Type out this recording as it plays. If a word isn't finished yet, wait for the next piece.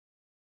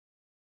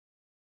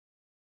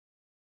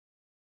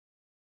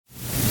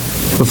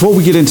Before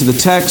we get into the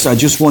text, I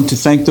just want to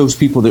thank those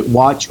people that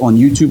watch on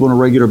YouTube on a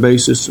regular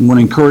basis. I want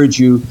to encourage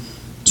you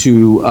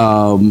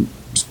to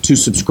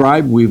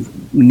subscribe. We've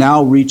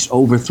now reached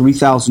over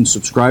 3,000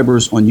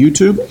 subscribers on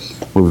YouTube.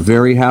 We're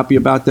very happy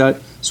about that.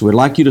 So we'd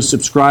like you to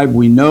subscribe.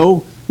 We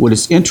know what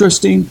is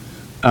interesting.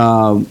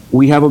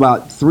 We have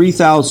about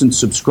 3,000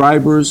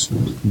 subscribers,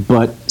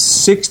 but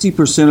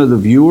 60% of the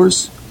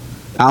viewers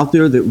out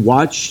there that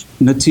watch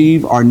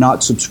Nativ are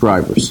not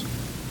subscribers.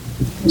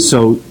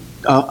 So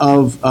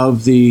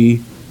of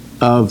the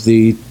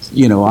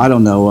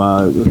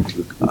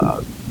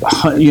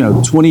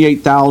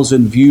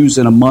 28,000 views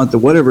in a month or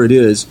whatever it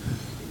is,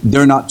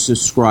 they're not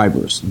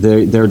subscribers.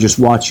 They're just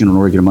watching on a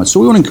regular month. So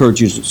we want to encourage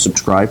you to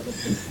subscribe,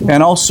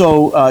 and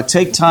also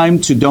take time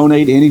to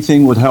donate.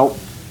 Anything would help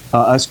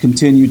us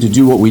continue to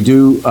do what we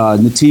do.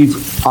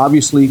 Nativ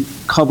obviously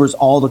covers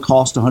all the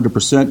cost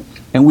 100%,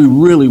 and we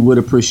really would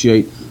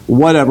appreciate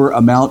whatever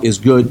amount is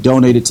good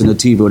donated to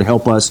Nativ. It would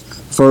help us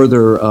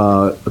further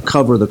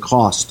cover the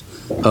cost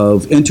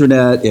of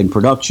internet and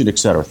production,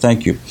 etc.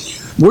 Thank you.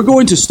 We're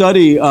going to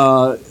study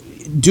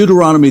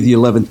Deuteronomy, the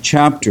 11th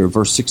chapter,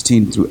 verse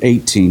 16 through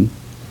 18.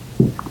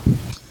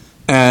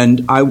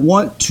 And I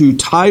want to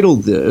title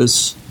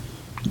this,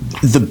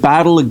 The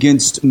Battle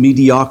Against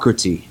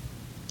Mediocrity.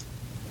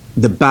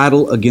 The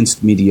Battle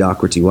Against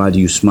Mediocrity. Why do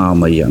you smile,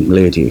 my young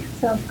lady?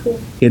 Sounds cool.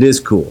 It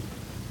is cool.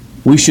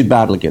 We should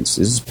battle against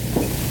this.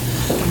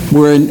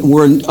 We're in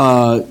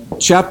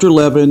chapter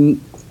 11,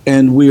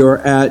 and we are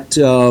at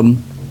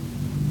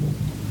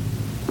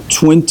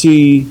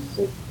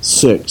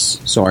 26.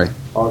 Sorry.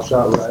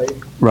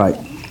 Parashat, Right.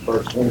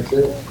 Verse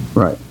 26.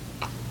 Right.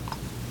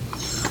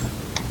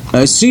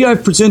 I see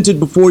I've presented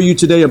before you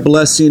today a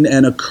blessing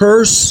and a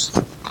curse.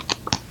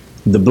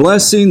 The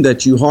blessing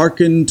that you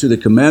hearken to the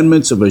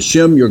commandments of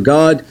Hashem, your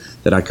God,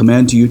 that I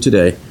command to you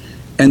today.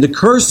 And the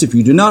curse if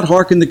you do not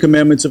hearken the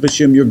commandments of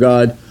Hashem, your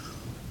God,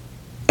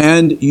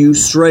 and you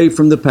stray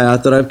from the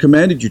path that I've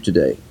commanded you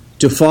today,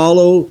 to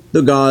follow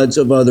the gods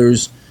of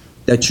others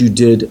that you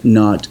did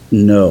not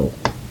know.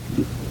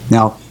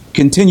 Now,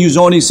 continues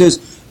on, he says,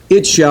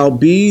 it shall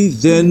be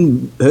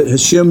then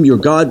Hashem, your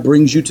God,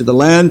 brings you to the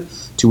land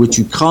to which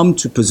you come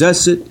to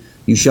possess it.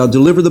 You shall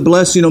deliver the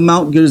blessing of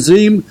Mount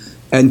Gerizim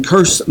and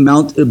curse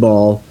Mount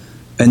Ebal,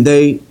 and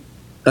they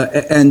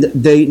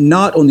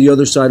not on the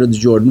other side of the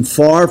Jordan,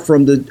 far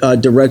from the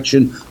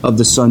direction of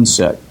the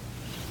sunset.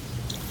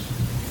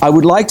 I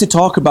would like to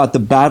talk about the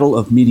battle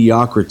of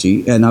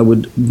mediocrity, and I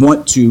would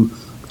want to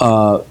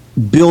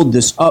build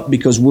this up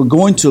because we're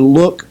going to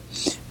look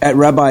at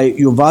Rabbi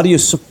Yovadia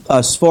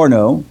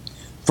Sforno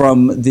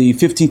from the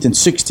 15th and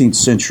 16th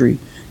century,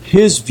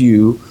 his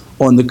view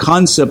on the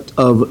concept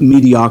of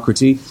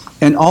mediocrity,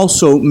 and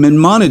also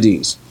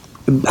Maimonides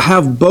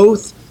have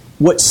both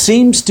what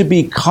seems to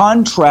be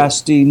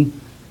contrasting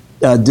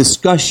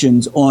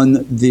discussions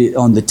on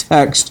the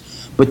text,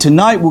 but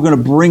tonight we're going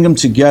to bring them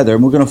together,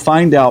 and we're going to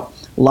find out,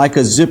 like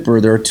a zipper,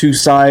 there are two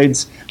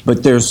sides,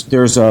 but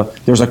there's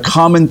a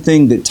common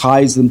thing that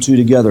ties them two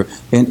together,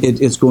 and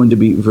it's going to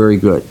be very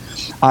good.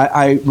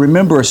 I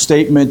remember a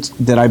statement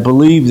that I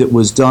believe that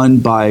was done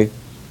by,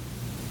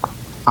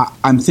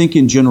 I'm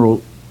thinking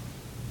General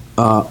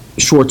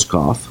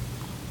Schwarzkopf,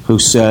 who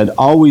said,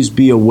 always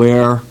be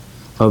aware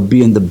of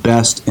being the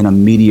best in a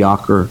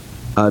mediocre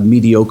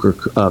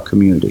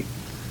community.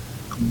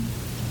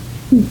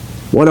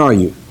 What are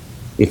you?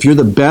 If you're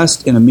the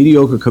best in a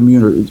mediocre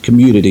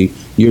community,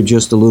 you're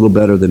just a little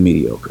better than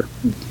mediocre.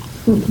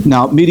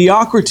 Now,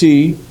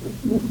 mediocrity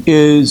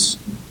is,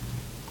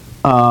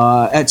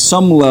 at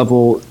some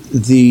level,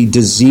 the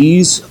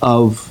disease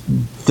of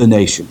the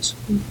nations.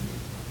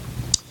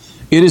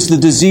 It is the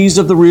disease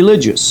of the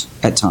religious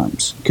at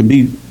times. It can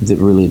be the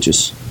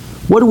religious.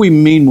 What do we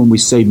mean when we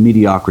say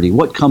mediocrity?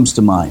 What comes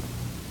to mind?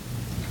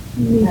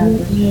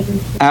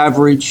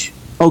 Average.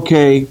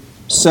 Okay.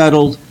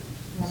 Settled.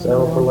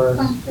 Settle for less.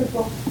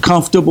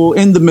 Comfortable,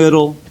 in the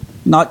middle,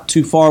 not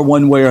too far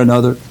one way or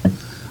another.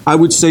 I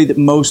would say that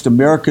most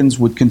Americans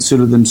would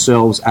consider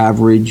themselves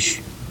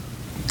average,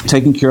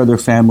 taking care of their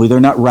family. They're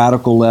not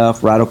radical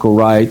left, radical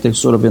right. They're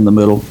sort of in the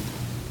middle.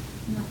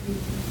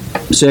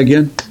 Say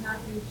again?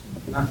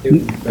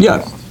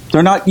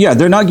 They're not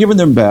giving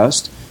their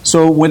best.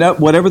 So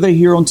whatever they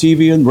hear on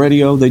TV and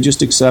radio, they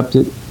just accept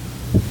it.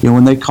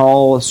 When they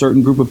call a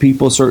certain group of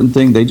people a certain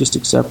thing, they just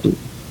accept it.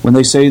 When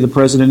they say the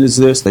president is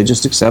this, they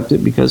just accept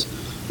it because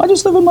I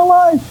just live in my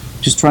life,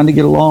 just trying to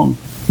get along,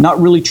 not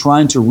really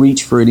trying to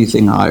reach for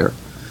anything higher.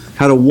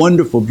 Had a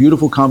wonderful,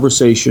 beautiful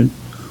conversation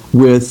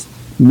with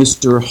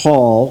Mr.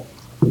 Hall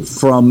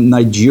from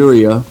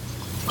Nigeria,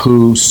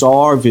 who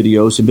saw our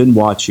videos, had been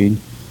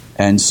watching,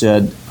 and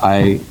said,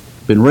 I've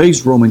been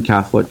raised Roman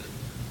Catholic,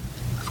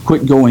 I've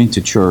quit going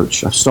to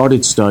church, I've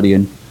started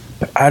studying,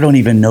 but I don't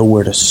even know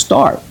where to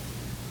start.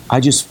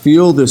 I just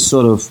feel this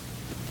sort of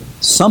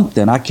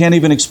something. I can't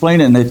even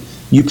explain it, and that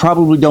you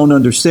probably don't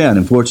understand.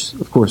 Of course,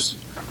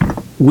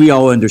 we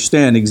all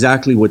understand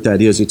exactly what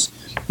that is.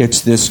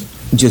 It's this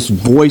just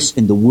voice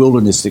in the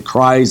wilderness that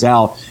cries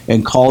out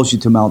and calls you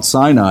to Mount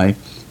Sinai,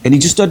 and he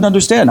just doesn't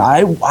understand.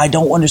 I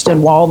don't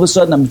understand why all of a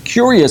sudden I'm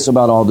curious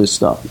about all this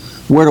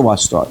stuff. Where do I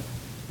start?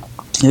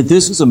 And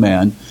this is a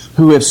man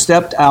who has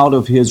stepped out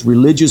of his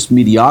religious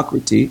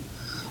mediocrity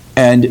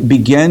and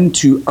began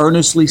to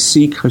earnestly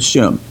seek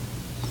Hashem.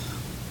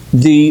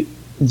 The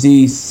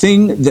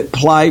thing that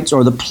plights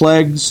or the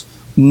plagues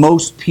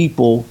most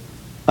people,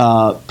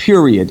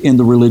 period, in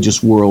the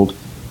religious world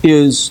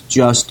is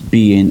just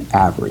being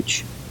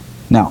average.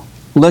 Now,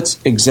 let's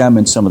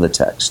examine some of the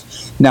text.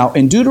 Now,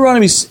 in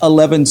Deuteronomy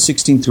 11,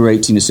 16 through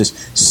 18, it says,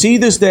 "See,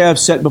 this day I have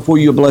set before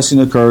you a blessing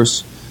and a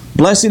curse.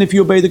 Blessing if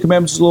you obey the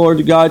commandments of the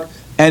Lord God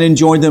and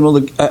enjoy them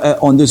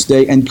on this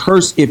day, and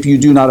curse if you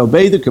do not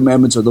obey the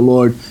commandments of the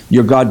Lord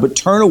your God, but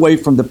turn away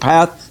from the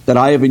path that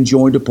I have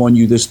enjoined upon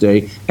you this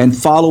day, and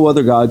follow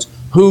other gods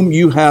whom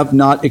you have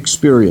not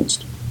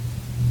experienced."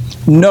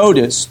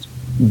 Notice,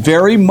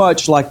 very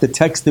much like the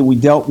text that we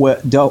dealt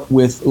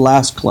with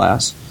last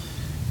class,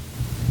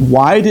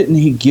 why didn't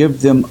he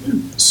give them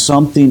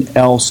something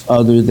else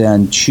other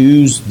than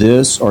choose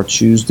this or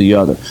choose the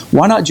other?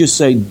 Why not just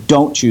say,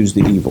 don't choose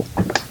the evil,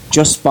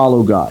 just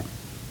follow God?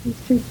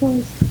 Free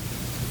choice.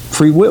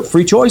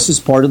 Free choice is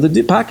part of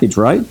the package,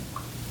 right?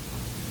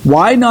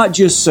 Why not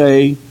just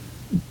say,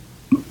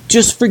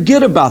 just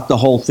forget about the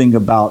whole thing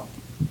about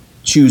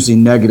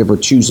choosing negative or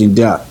choosing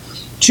death.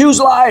 Choose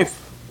life.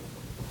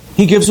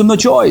 He gives them the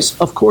choice.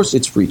 Of course,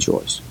 it's free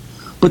choice.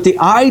 But the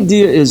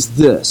idea is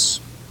this.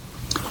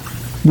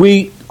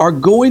 We are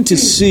going to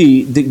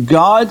see that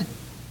God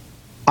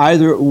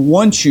either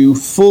wants you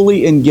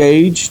fully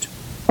engaged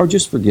or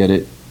just forget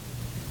it.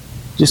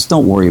 Just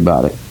don't worry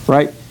about it,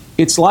 right?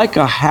 It's like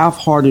a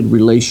half-hearted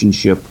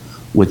relationship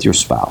with your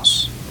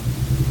spouse.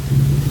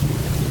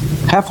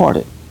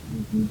 Half-hearted.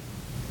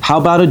 How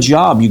about a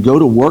job? You go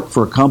to work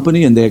for a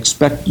company and they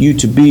expect you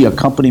to be a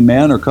company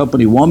man or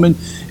company woman,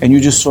 and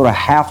you're just sort of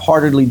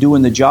half-heartedly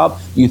doing the job.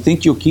 Do you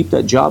think you'll keep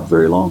that job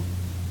very long?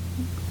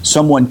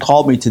 Someone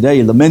called me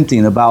today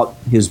lamenting about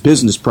his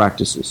business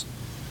practices.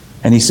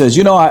 And he says,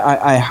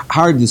 I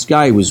hired this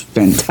guy who was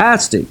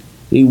fantastic.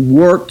 He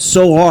worked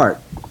so hard.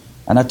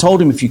 And I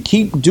told him, if you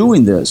keep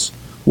doing this,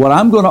 what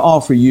I'm going to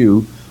offer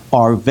you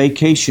are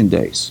vacation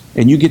days.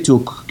 And you get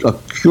to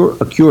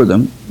accrue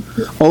them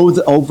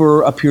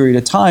over a period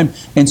of time.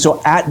 And so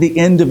at the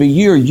end of a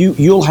year,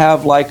 you'll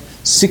have like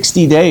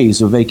 60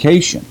 days of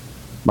vacation,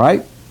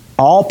 right?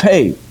 All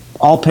paid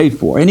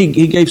for. And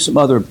he gave some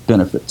other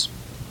benefits.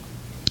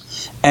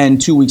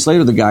 And 2 weeks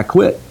later, the guy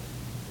quit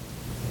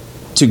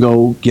to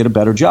go get a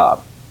better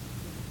job.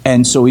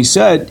 And so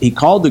he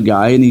called the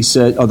guy and he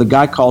said, or the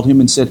guy called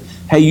him and said,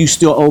 "Hey, you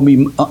still owe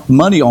me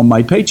money on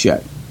my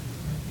paycheck."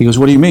 He goes,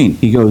 "What do you mean?"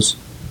 He goes,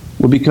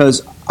 "Well,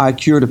 because I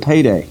accrued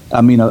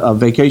a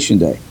vacation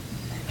day."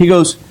 He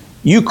goes,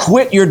 "You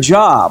quit your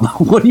job.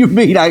 What do you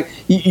mean?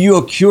 You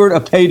accrued a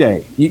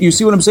payday?" You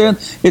see what I'm saying?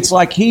 It's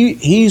like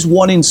he's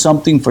wanting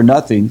something for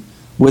nothing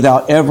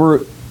without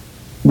ever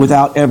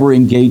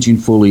engaging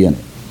fully in it.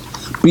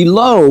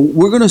 Below,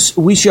 we're going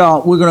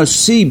to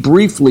see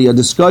briefly a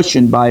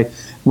discussion by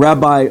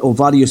Rabbi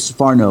Ovadia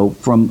Sforno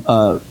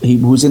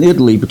who was in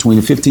Italy between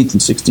the 15th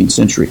and 16th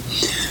century.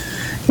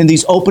 In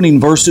these opening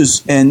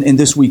verses and in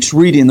this week's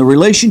reading, the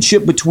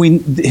relationship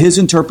between his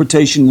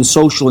interpretation of the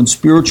social and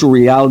spiritual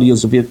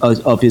realities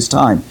of his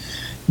time.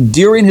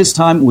 During his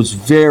time, it was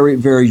very,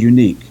 very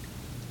unique.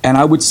 And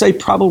I would say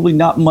probably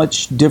not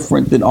much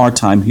different than our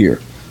time here.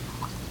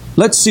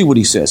 Let's see what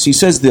he says. He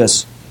says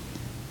this.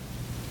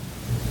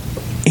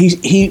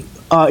 He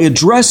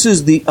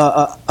addresses the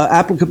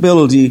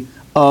applicability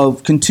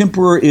of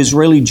contemporary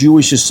Israeli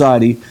Jewish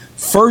society.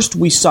 First,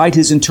 we cite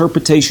his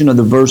interpretation of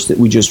the verse that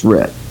we just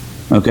read.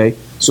 Okay?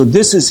 So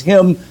this is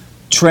him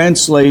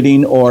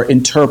translating or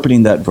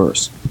interpreting that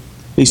verse.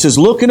 He says,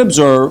 "Look and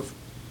observe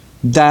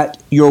that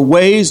your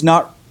ways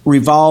not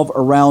revolve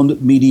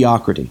around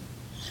mediocrity,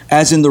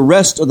 as in the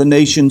rest of the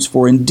nations,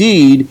 for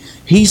indeed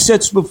he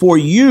sets before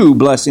you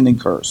blessing and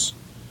curse.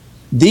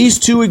 These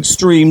two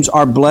extremes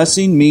are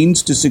blessing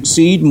means to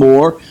succeed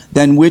more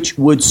than which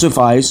would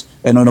suffice,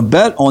 and on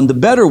the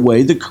better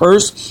way, the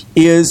curse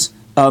is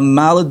a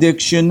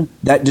malediction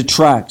that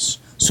detracts,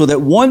 so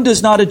that one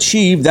does not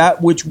achieve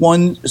that which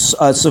one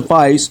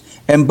suffice,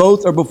 and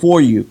both are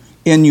before you,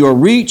 in your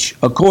reach,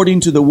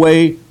 according to the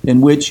way in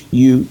which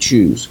you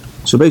choose."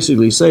 So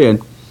basically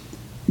saying,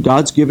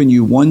 God's given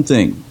you one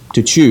thing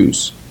to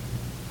choose,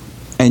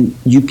 and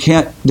you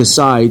can't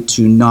decide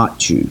to not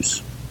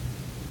choose.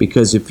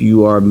 Because if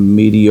you are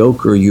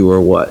mediocre, you are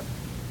what?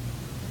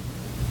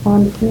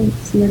 On the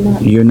fence.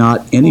 You're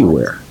not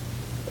anywhere,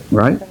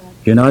 right?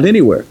 You're not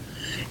anywhere.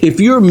 If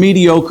you're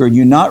mediocre,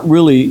 you're not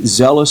really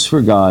zealous for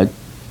God,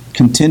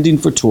 contending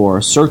for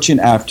Torah, searching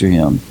after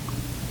Him,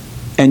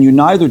 and you're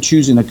neither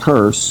choosing a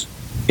curse,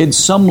 at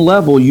some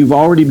level you've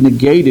already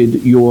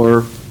negated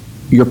your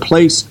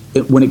place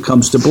when it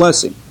comes to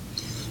blessing.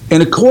 In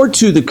accord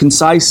to the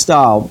concise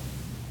style,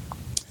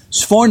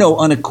 Sforno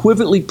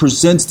unequivocally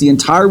presents the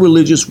entire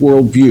religious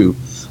worldview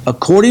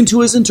According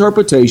to his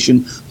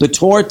interpretation, the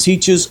Torah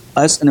teaches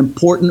us an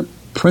important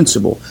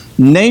principle,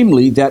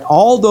 namely that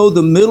although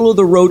the middle of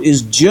the road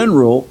is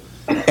general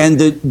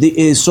and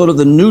is sort of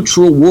the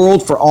neutral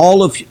world for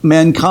all of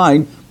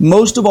mankind,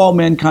 most of all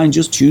mankind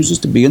just chooses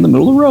to be in the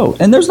middle of the road.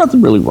 And there's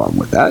nothing really wrong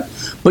with that.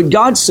 But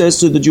God says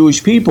to the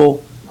Jewish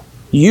people,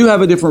 you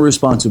have a different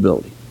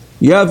responsibility.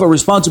 You have a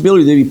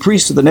responsibility to be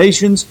priests of the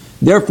nations,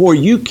 therefore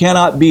you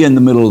cannot be in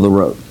the middle of the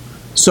road.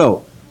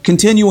 So,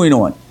 continuing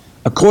on.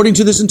 According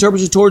to this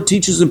interpretation, the Torah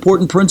teaches an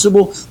important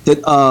principle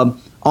that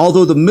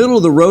although the middle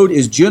of the road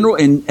is general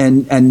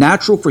and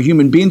natural for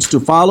human beings to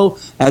follow,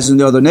 as in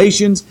the other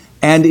nations,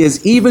 and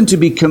is even to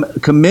be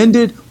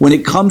commended when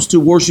it comes to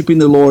worshiping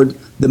the Lord,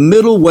 the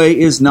middle way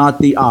is not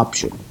the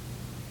option.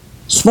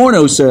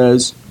 Sforno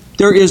says,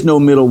 there is no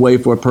middle way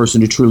for a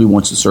person who truly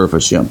wants to serve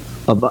Hashem,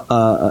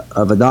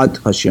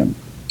 Avodat Hashem.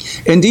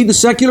 Indeed, the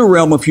secular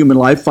realm of human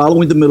life,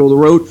 following the middle of the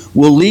road,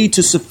 will lead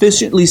to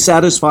sufficiently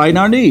satisfying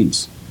our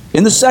needs.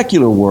 In the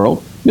secular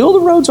world, middle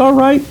of the road's all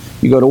right.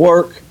 You go to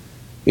work,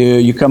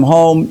 you come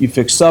home, you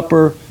fix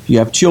supper, you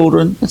have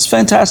children. It's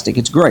fantastic.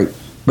 It's great.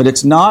 But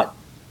it's not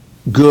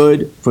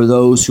good for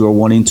those who are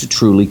wanting to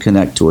truly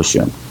connect to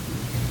Hashem.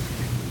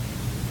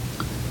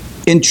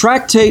 In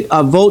Tractate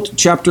Avot,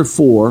 chapter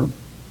 4,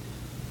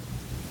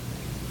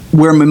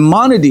 where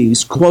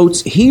Maimonides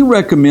quotes, he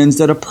recommends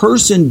that a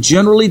person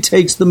generally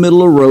takes the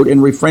middle of the road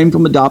and refrain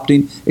from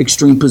adopting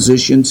extreme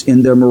positions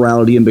in their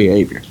morality and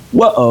behavior.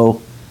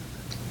 Whoa.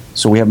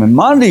 So we have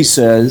Maimonides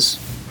says,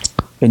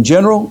 in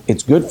general,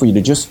 it's good for you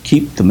to just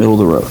keep the middle of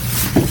the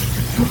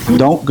road.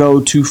 Don't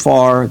go too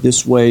far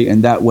this way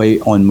and that way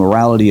on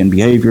morality and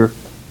behavior.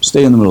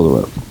 Stay in the middle of the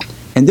road.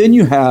 And then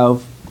you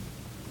have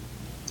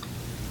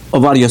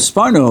Ovadia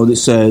Sforno that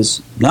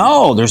says,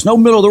 no, there's no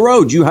middle of the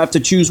road. You have to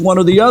choose one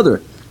or the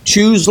other.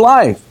 Choose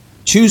life.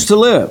 Choose to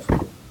live.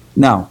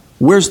 Now,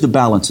 where's the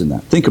balance in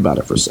that? Think about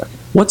it for a second.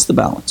 What's the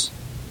balance?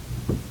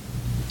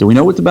 Do we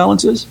know what the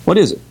balance is? What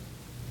is it?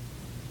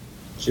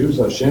 Choose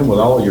Hashem with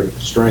all your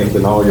strength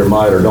and all your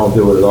might, or don't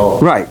do it at all.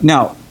 Right.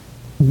 Now,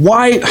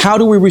 how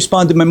do we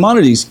respond to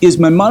Maimonides? Is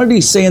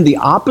Maimonides saying the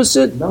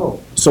opposite?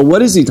 No. So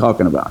what is he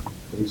talking about?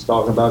 He's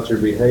talking about your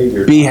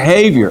behavior.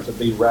 Behavior. To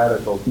be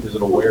radical because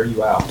it'll wear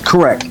you out.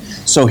 Correct.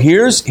 So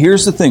here's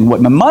the thing.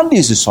 What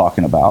Maimonides is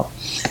talking about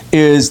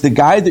is the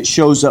guy that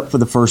shows up for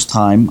the first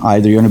time,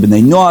 either you're in a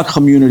B'nai Noach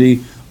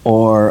community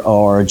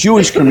or a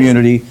Jewish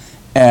community,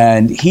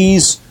 and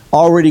he's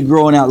already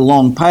growing out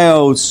long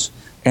payos,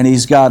 and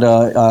he's got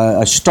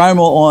a shtreimel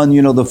on,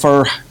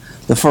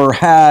 the fur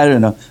hat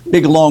and a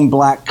big long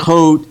black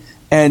coat,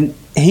 and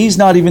he's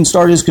not even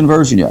started his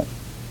conversion yet.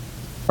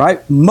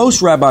 Right?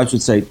 Most rabbis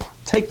would say,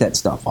 take that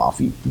stuff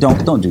off.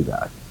 Don't do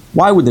that.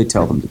 Why would they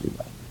tell them to do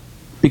that?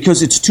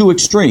 Because it's too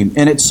extreme.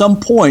 And at some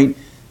point,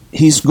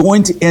 he's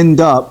going to end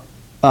up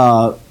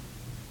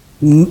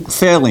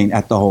failing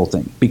at the whole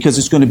thing. Because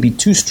it's going to be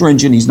too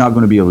stringent, he's not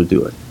going to be able to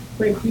do it.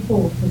 Great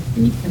people will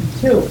perceive him,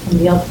 too, from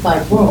the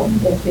outside world.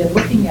 If they're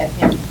looking at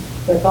him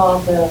with all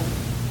the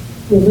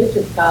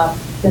religious stuff,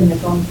 then they're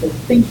going to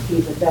think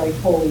he's a very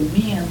holy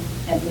man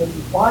and maybe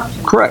watch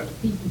him. Correct.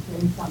 If he's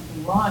doing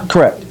something wrong,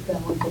 correct. He's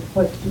going to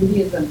put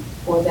Judaism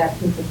or that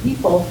group of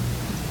people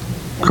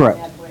in correct.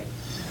 a bad way.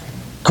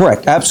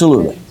 Correct,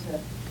 absolutely.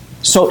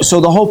 So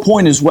the whole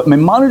point is what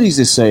Maimonides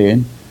is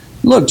saying,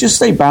 look, just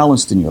stay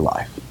balanced in your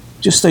life.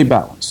 Just stay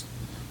balanced.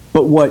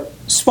 But what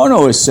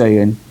Sforno is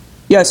saying,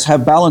 yes,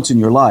 have balance in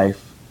your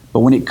life, but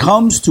when it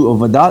comes to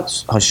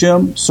Avodat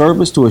Hashem,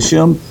 service to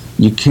Hashem,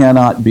 you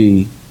cannot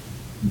be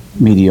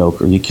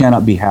mediocre. You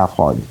cannot be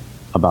half-hearted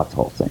about the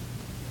whole thing.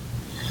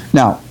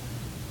 Now,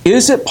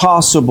 is it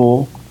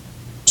possible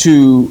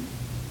to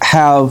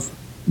have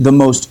the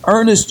most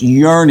earnest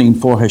yearning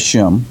for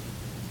Hashem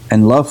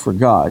and love for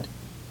God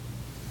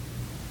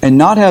and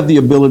not have the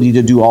ability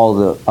to do all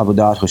the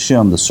Avodat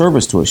Hashem, the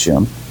service to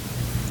Hashem,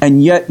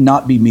 and yet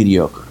not be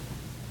mediocre?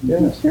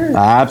 Yes. Sure.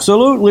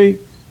 Absolutely.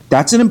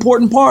 That's an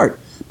important part.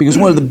 Because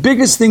one of the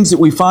biggest things that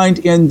we find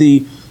in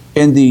the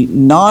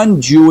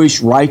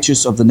non-Jewish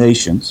righteous of the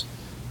nations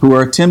who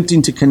are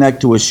attempting to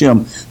connect to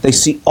Hashem, they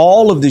see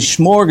all of the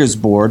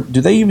smorgasbord. Do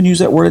they even use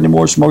that word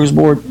anymore,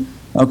 smorgasbord?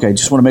 Okay,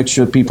 just want to make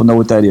sure that people know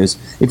what that is.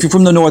 If you're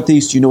from the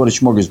Northeast, you know what a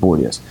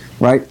smorgasbord is,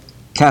 right?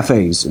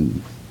 Cafes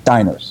and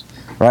diners,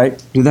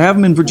 right? Do they have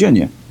them in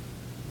Virginia?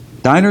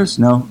 Diners?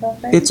 No.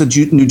 It's a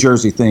New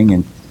Jersey thing,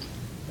 and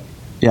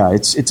yeah,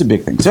 it's a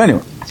big thing. So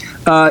anyway,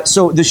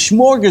 so the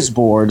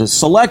smorgasbord, a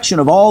selection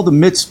of all the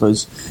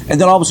mitzvahs,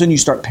 and then all of a sudden you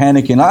start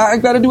panicking.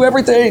 I've got to do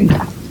everything.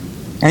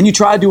 And you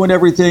try doing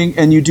everything,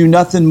 and you do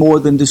nothing more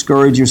than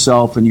discourage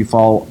yourself, and you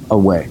fall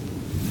away.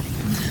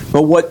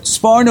 But what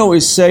Sforno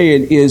is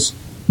saying is,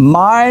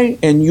 my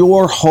and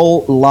your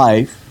whole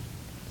life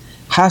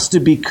has to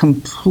be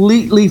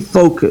completely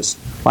focused,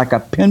 like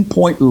a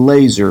pinpoint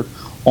laser,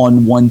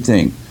 on one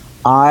thing.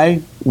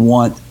 I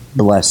want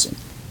blessing.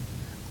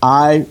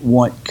 I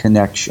want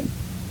connection.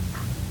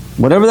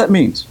 Whatever that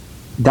means.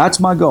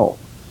 That's my goal.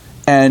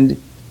 And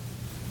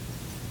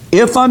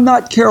if I'm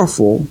not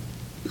careful,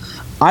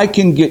 I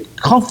can get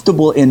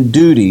comfortable in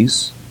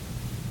duties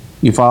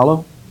You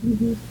follow?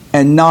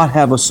 And not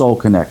have a soul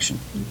connection.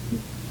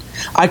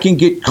 I can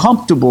get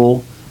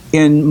comfortable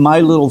in my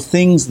little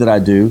things that I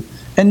do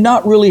and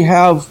not really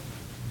have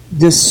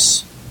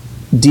this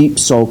deep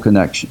soul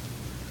connection.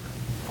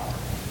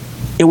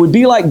 It would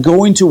be like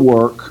going to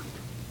work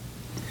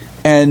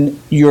and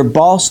your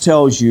boss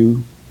tells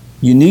you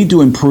you need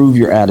to improve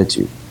your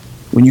attitude.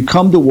 When you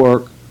come to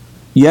work,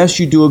 yes,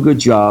 you do a good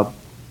job.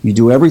 You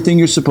do everything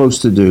you're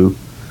supposed to do.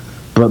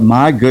 But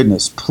my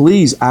goodness,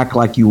 please act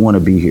like you want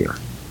to be here.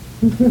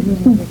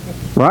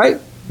 Right?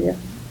 Yeah.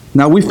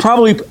 Now, we've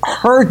probably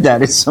heard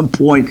that at some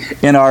point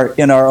in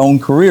our own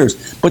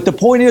careers. But the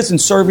point is, in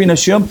serving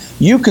Hashem,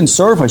 you can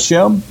serve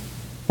Hashem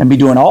and be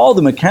doing all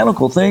the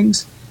mechanical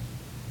things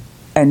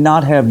and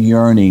not have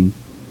yearning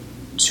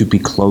to be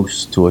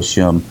close to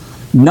Hashem,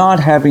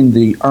 not having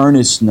the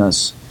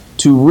earnestness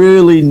to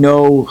really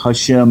know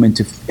Hashem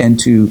and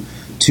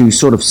to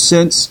sort of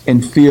sense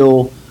and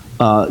feel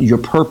your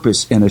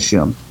purpose in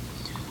Hashem.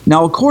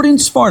 Now, according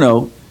to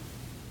Sforno,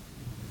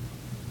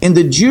 in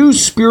the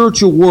Jews'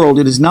 spiritual world,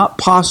 it is not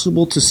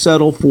possible to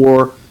settle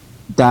for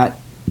that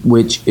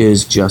which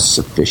is just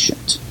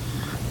sufficient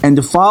and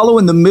to follow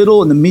in the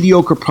middle and the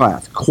mediocre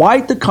path.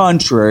 Quite the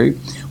contrary,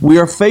 we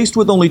are faced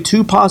with only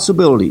two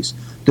possibilities,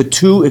 the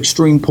two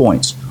extreme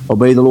points: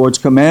 obey the Lord's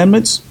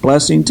commandments,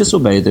 blessing;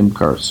 disobey them,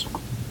 curse.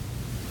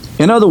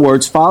 In other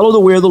words, follow the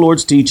way of the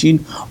Lord's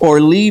teaching, or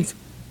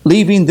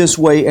leaving this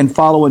way and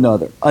follow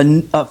another,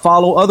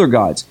 follow other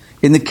gods.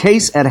 In the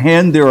case at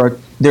hand,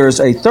 there is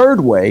a third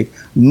way,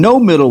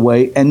 no middle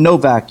way, and no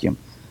vacuum.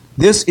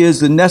 This is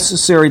the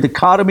necessary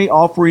dichotomy,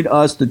 offering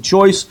us the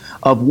choice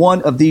of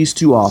one of these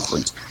two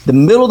offerings. The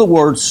middle of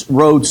the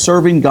road,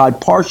 serving God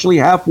partially,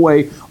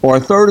 halfway, or a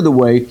third of the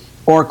way,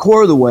 or a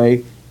quarter of the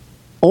way,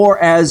 or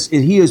as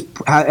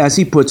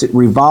he puts it,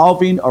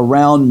 revolving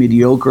around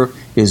mediocre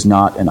is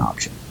not an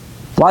option.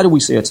 Why do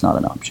we say it's not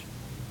an option?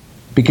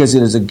 Because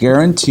it is a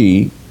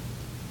guarantee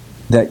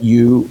that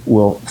you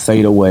will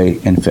fade away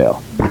and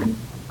fail.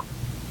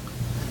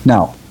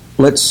 Now,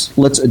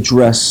 let's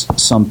address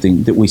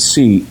something that we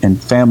see in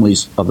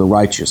families of the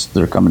righteous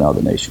that are coming out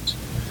of the nations.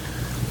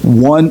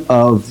 One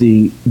of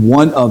the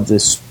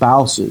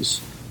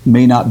spouses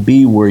may not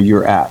be where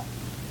you're at,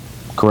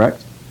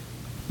 correct?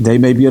 They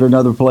may be at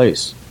another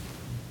place.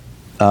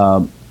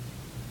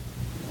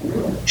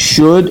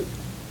 Should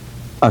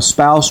a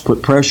spouse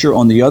put pressure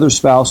on the other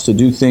spouse to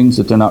do things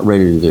that they're not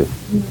ready to do?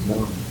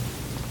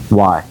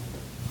 Why?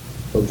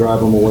 They'll drive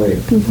them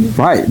away.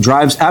 Right.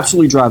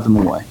 Absolutely drive them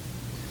away.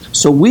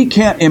 So we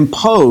can't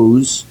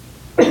impose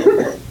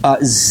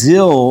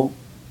zeal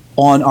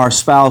on our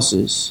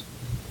spouses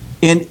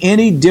in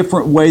any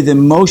different way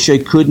than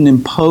Moshe couldn't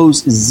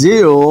impose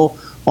zeal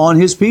on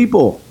his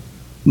people.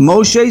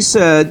 Moshe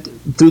said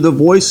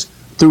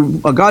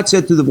God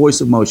said through the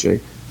voice of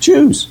Moshe,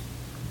 choose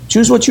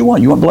what you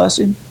want. You want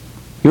blessing?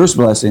 Here's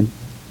blessing.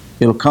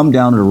 It'll come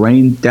down and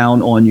rain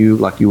down on you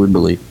like you wouldn't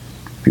believe.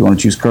 If you want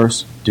to choose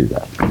curse, do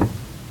that.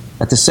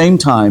 At the same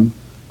time,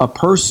 a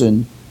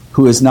person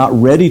who is not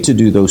ready to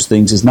do those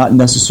things is not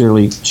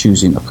necessarily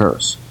choosing a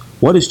curse.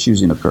 What is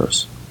choosing a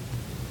curse?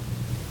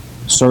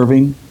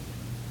 Serving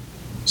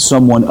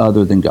someone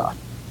other than God.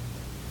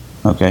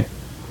 Okay?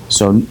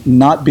 So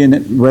not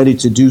being ready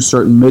to do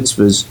certain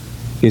mitzvahs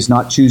is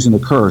not choosing a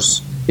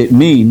curse. It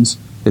means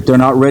that they're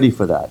not ready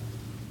for that.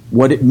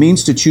 What it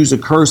means to choose a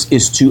curse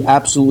is to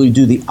absolutely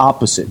do the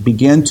opposite.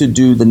 Begin to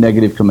do the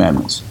negative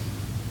commandments.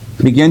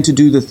 Begin to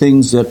do the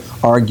things that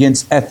are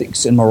against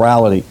ethics and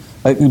morality.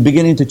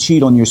 Beginning to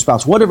cheat on your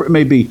spouse, whatever it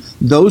may be.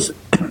 Those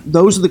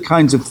are the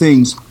kinds of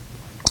things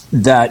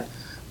that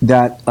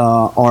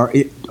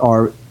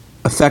are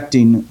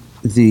affecting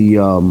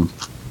the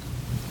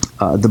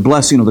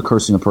blessing or the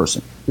cursing of a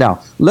person.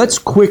 Now, let's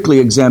quickly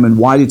examine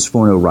why did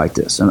Sforno write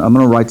this, and I'm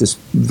going to write this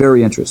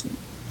very interesting.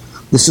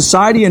 The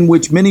society in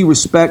which many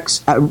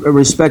respects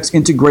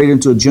integrated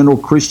into a general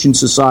Christian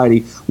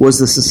society was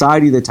the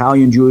society, the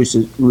Italian Jewish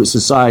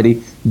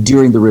society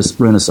during the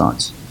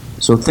Renaissance.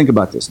 So think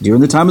about this. During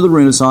the time of the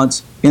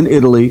Renaissance in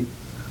Italy,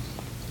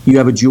 you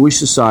have a Jewish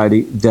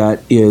society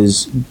that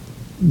is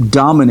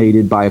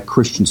dominated by a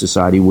Christian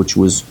society, which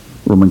was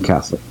Roman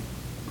Catholic.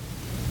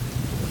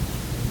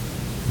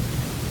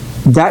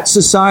 That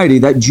society,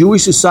 that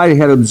Jewish society,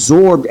 had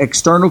absorbed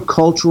external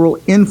cultural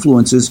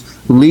influences,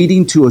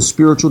 leading to a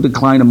spiritual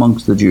decline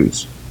amongst the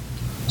Jews.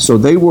 So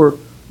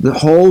the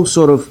whole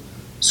sort of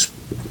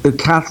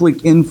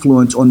Catholic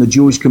influence on the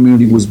Jewish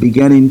community was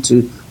beginning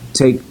to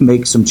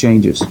make some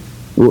changes.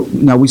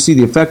 Now we see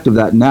the effect of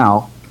that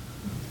now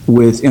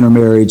with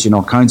intermarriage and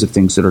all kinds of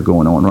things that are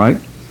going on, right?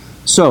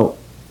 So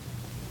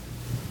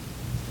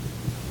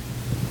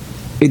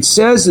it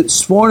says that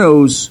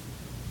Sforno's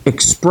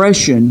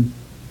expression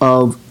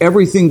of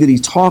everything that he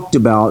talked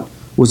about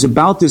was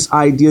about this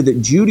idea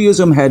that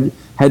Judaism had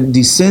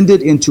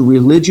descended into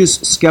religious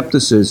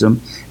skepticism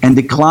and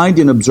declined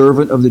in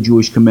observance of the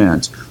Jewish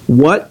commands.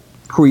 What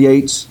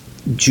creates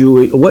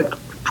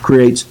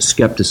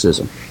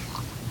skepticism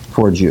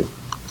for a Jew?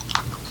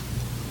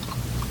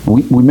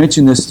 We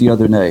mentioned this the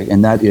other day,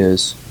 and that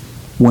is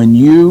when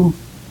you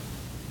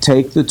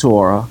take the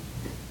Torah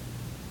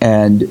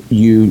and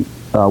you,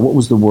 what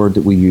was the word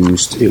that we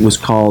used? It was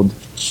called,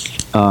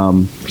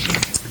 oh,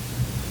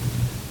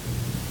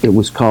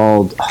 it's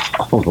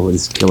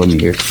killing me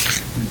here.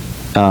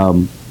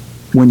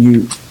 When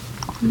you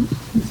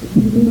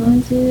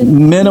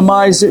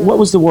minimize it, what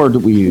was the word that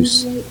we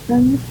used?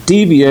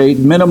 Deviate,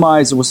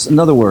 minimize, it was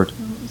another word.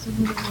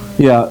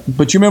 Yeah,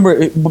 but you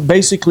remember,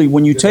 basically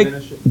when you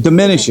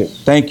diminish it.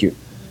 Thank you.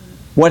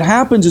 What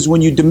happens is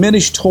when you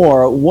diminish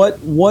Torah,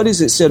 what is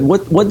it said?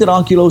 What did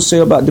Onkelos say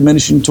about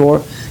diminishing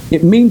Torah?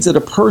 It means that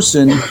a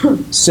person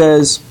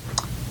says,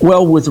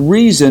 well, with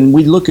reason,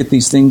 we look at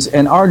these things,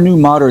 and our new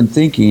modern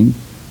thinking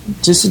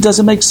just it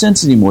doesn't make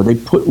sense anymore. They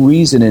put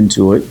reason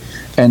into it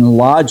and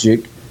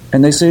logic,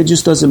 and they say it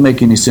just doesn't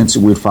make any sense that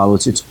we follow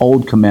it. It's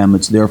old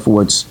commandments,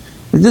 therefore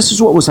this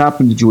is what was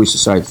happening to Jewish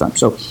society at the time.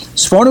 So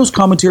Sforno's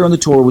commentary on the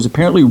Torah was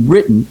apparently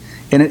written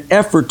in an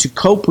effort to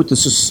cope with the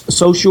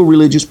social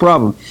religious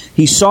problem.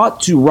 He sought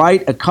to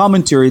write a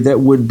commentary that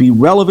would be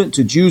relevant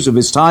to Jews of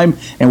his time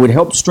and would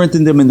help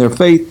strengthen them in their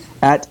faith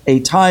at a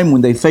time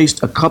when they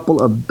faced a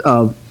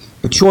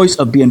choice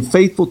of being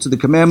faithful to the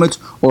commandments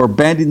or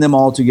abandoning them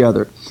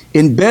altogether.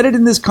 Embedded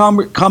in this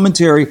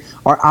commentary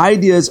are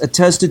ideas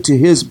attested to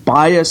his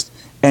biased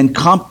and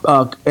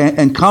compromising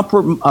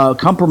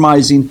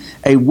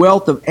a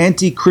wealth of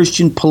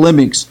anti-Christian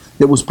polemics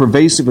that was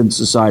pervasive in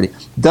society.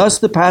 Thus,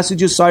 the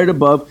passages cited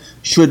above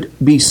should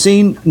be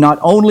seen not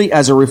only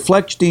as a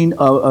reflection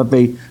of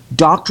a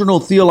doctrinal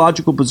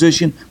theological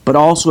position, but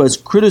also as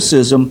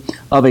criticism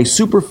of a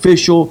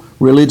superficial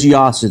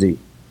religiosity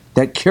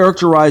that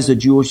characterized the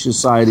Jewish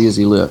society as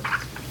he lived.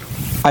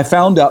 I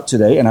found out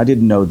today, and I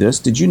didn't know this,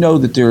 did you know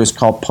that there is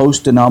called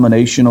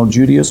post-denominational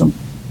Judaism?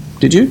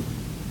 Did you?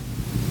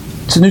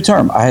 It's a new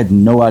term. I had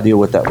no idea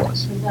what that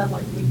was. Is that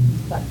like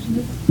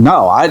Reconstructionist?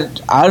 No,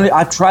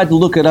 I tried to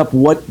look it up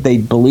what they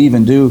believe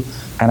and do,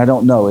 and I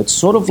don't know. It's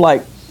sort of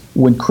like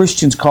when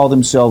Christians call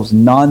themselves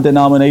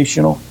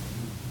non-denominational.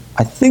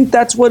 I think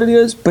that's what it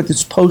is, but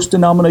it's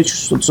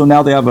post-denominational, so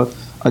now they have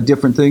a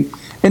different thing.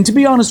 And to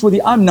be honest with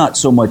you, I'm not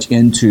so much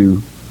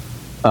into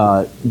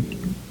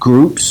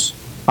groups.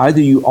 Either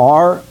you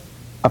are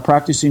a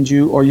practicing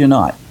Jew or you're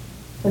not.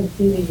 But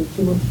it's either you're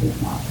Jewish or you're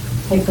not.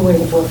 Take away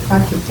the word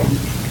practicing.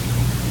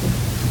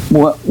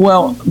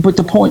 Well, but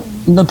the point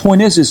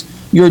is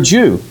you're a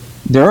Jew.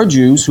 There are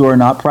Jews who are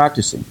not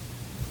practicing,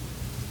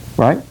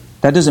 right?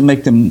 That doesn't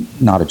make them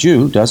not a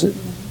Jew, does it?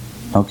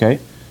 Okay,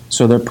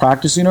 so they're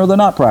practicing or they're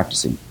not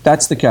practicing.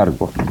 That's the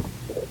category.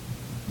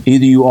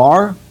 Either you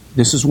are.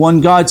 This is one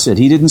God said.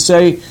 He didn't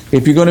say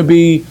if you're going to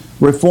be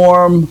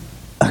Reform,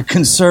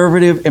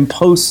 conservative, and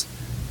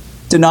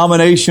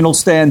post-denominational,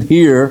 stand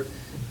here,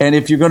 and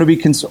if you're going to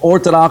be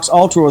Orthodox,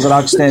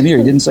 ultra-Orthodox, stand here.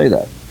 He didn't say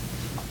that.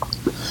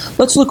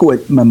 Let's look at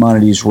what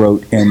Maimonides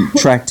wrote in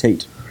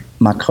Tractate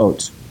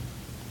Makot.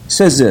 It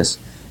says this: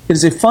 it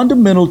is a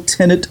fundamental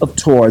tenet of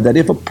Torah that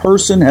if a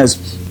person has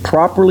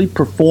properly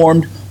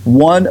performed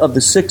one of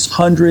the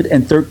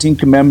 613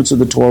 commandments of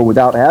the Torah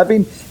without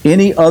having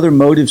any other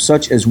motive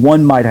such as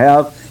one might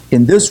have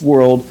in this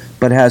world,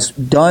 but has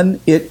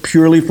done it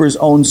purely for his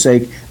own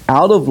sake,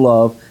 out of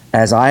love,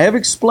 as I have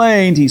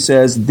explained, he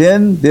says,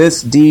 then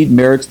this deed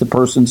merits the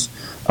person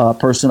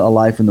a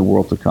life in the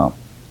world to come.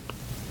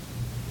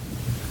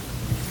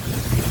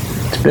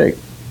 It's big.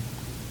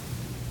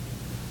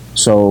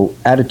 So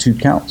attitude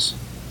counts.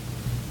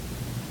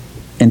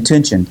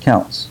 Intention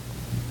counts.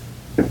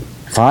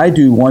 If I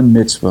do one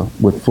mitzvah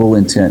with full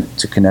intent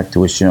to connect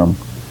to Hashem,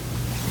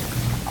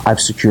 I've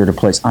secured a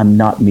place. I'm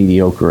not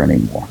mediocre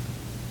anymore.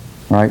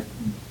 Right?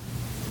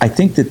 I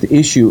think that the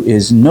issue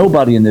is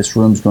nobody in this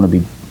room is going to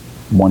be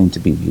wanting to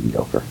be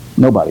mediocre.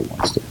 Nobody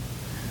wants to.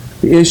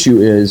 The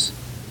issue is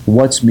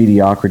what's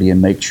mediocrity,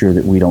 and make sure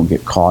that we don't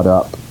get caught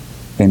up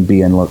in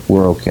being, look,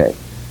 we're okay.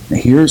 Now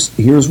here's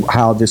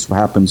how this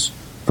happens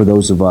for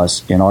those of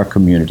us in our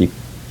community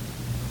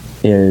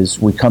is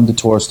we come to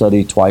Torah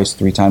study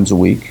 2-3 times a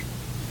week.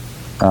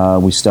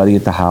 We study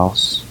at the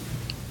house,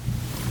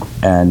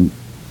 and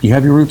you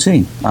have your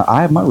routine.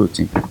 I have my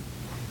routine.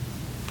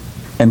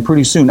 And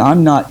pretty soon,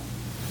 I'm not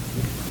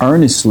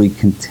earnestly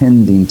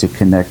contending to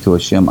connect to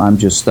Hashem. I'm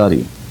just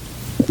studying.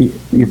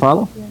 You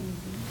follow?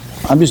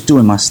 I'm just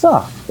doing my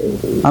stuff.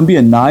 I'm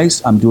being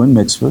nice. I'm doing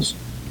mitzvahs.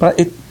 But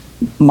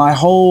my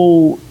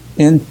whole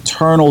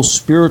internal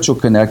spiritual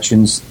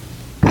connections,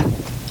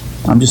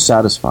 I'm just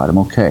satisfied. I'm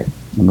okay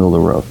in the middle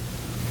of the road.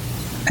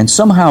 And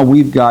somehow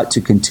we've got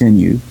to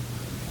continue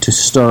to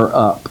stir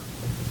up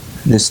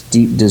this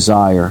deep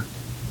desire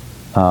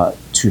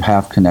to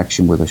have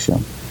connection with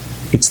Hashem.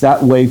 It's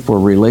that way for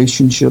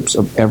relationships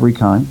of every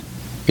kind.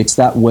 It's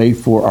that way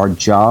for our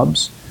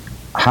jobs.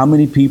 How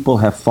many people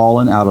have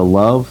fallen out of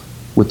love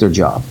with their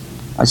job?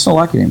 I just don't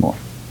like it anymore.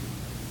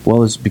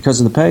 Well, it's because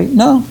of the pay?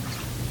 No.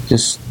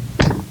 Just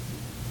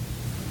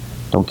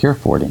don't care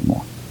for it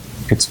anymore.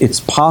 It's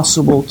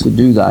possible to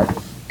do that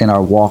in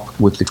our walk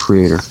with the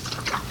Creator.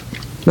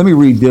 Let me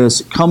read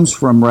this. It comes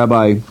from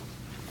Rabbi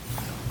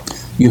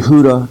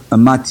Yehuda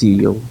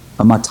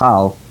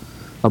Amatal,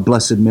 of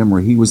blessed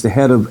memory. He was the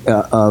head of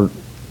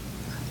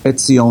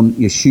Etzion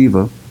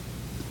Yeshiva.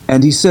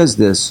 And he says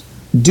this,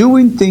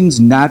 doing things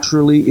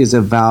naturally is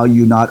a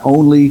value not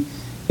only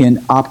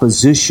in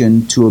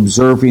opposition to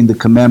observing the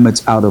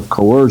commandments out of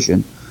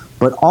coercion,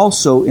 but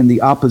also in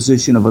the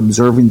opposition of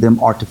observing them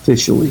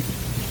artificially.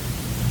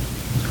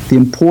 The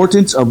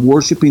importance of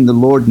worshiping the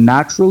Lord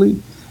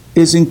naturally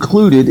is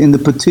included in the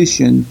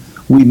petition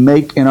we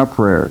make in our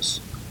prayers,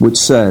 which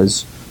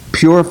says,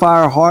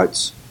 purify our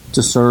hearts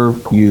to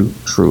serve you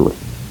truly.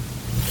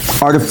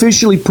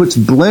 Artificially puts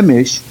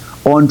blemish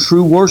on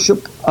true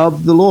worship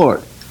of the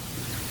Lord.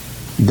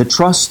 The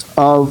trust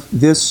of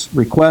this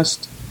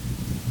request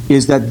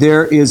is that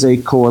there is a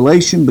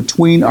correlation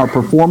between our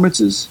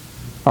performance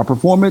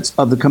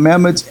of the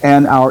commandments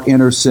and our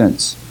inner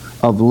sense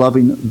of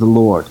loving the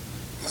Lord,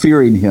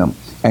 fearing Him,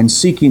 and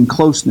seeking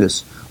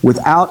closeness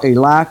without a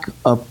lack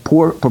of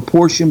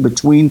proportion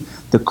between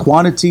the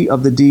quantity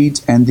of the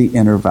deeds and the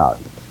inner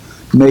value.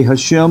 May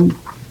Hashem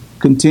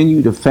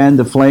continue to fan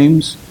the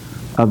flames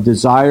of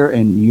desire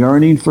and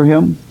yearning for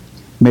Him.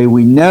 May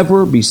we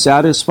never be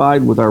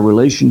satisfied with our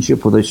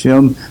relationship with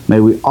Hashem. May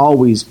we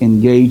always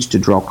engage to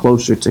draw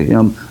closer to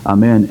Him.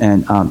 Amen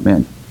and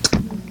amen.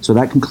 So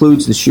that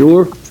concludes the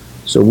shiur.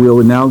 So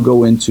we'll now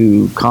go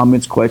into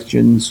comments,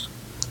 questions,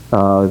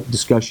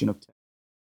 discussion of text.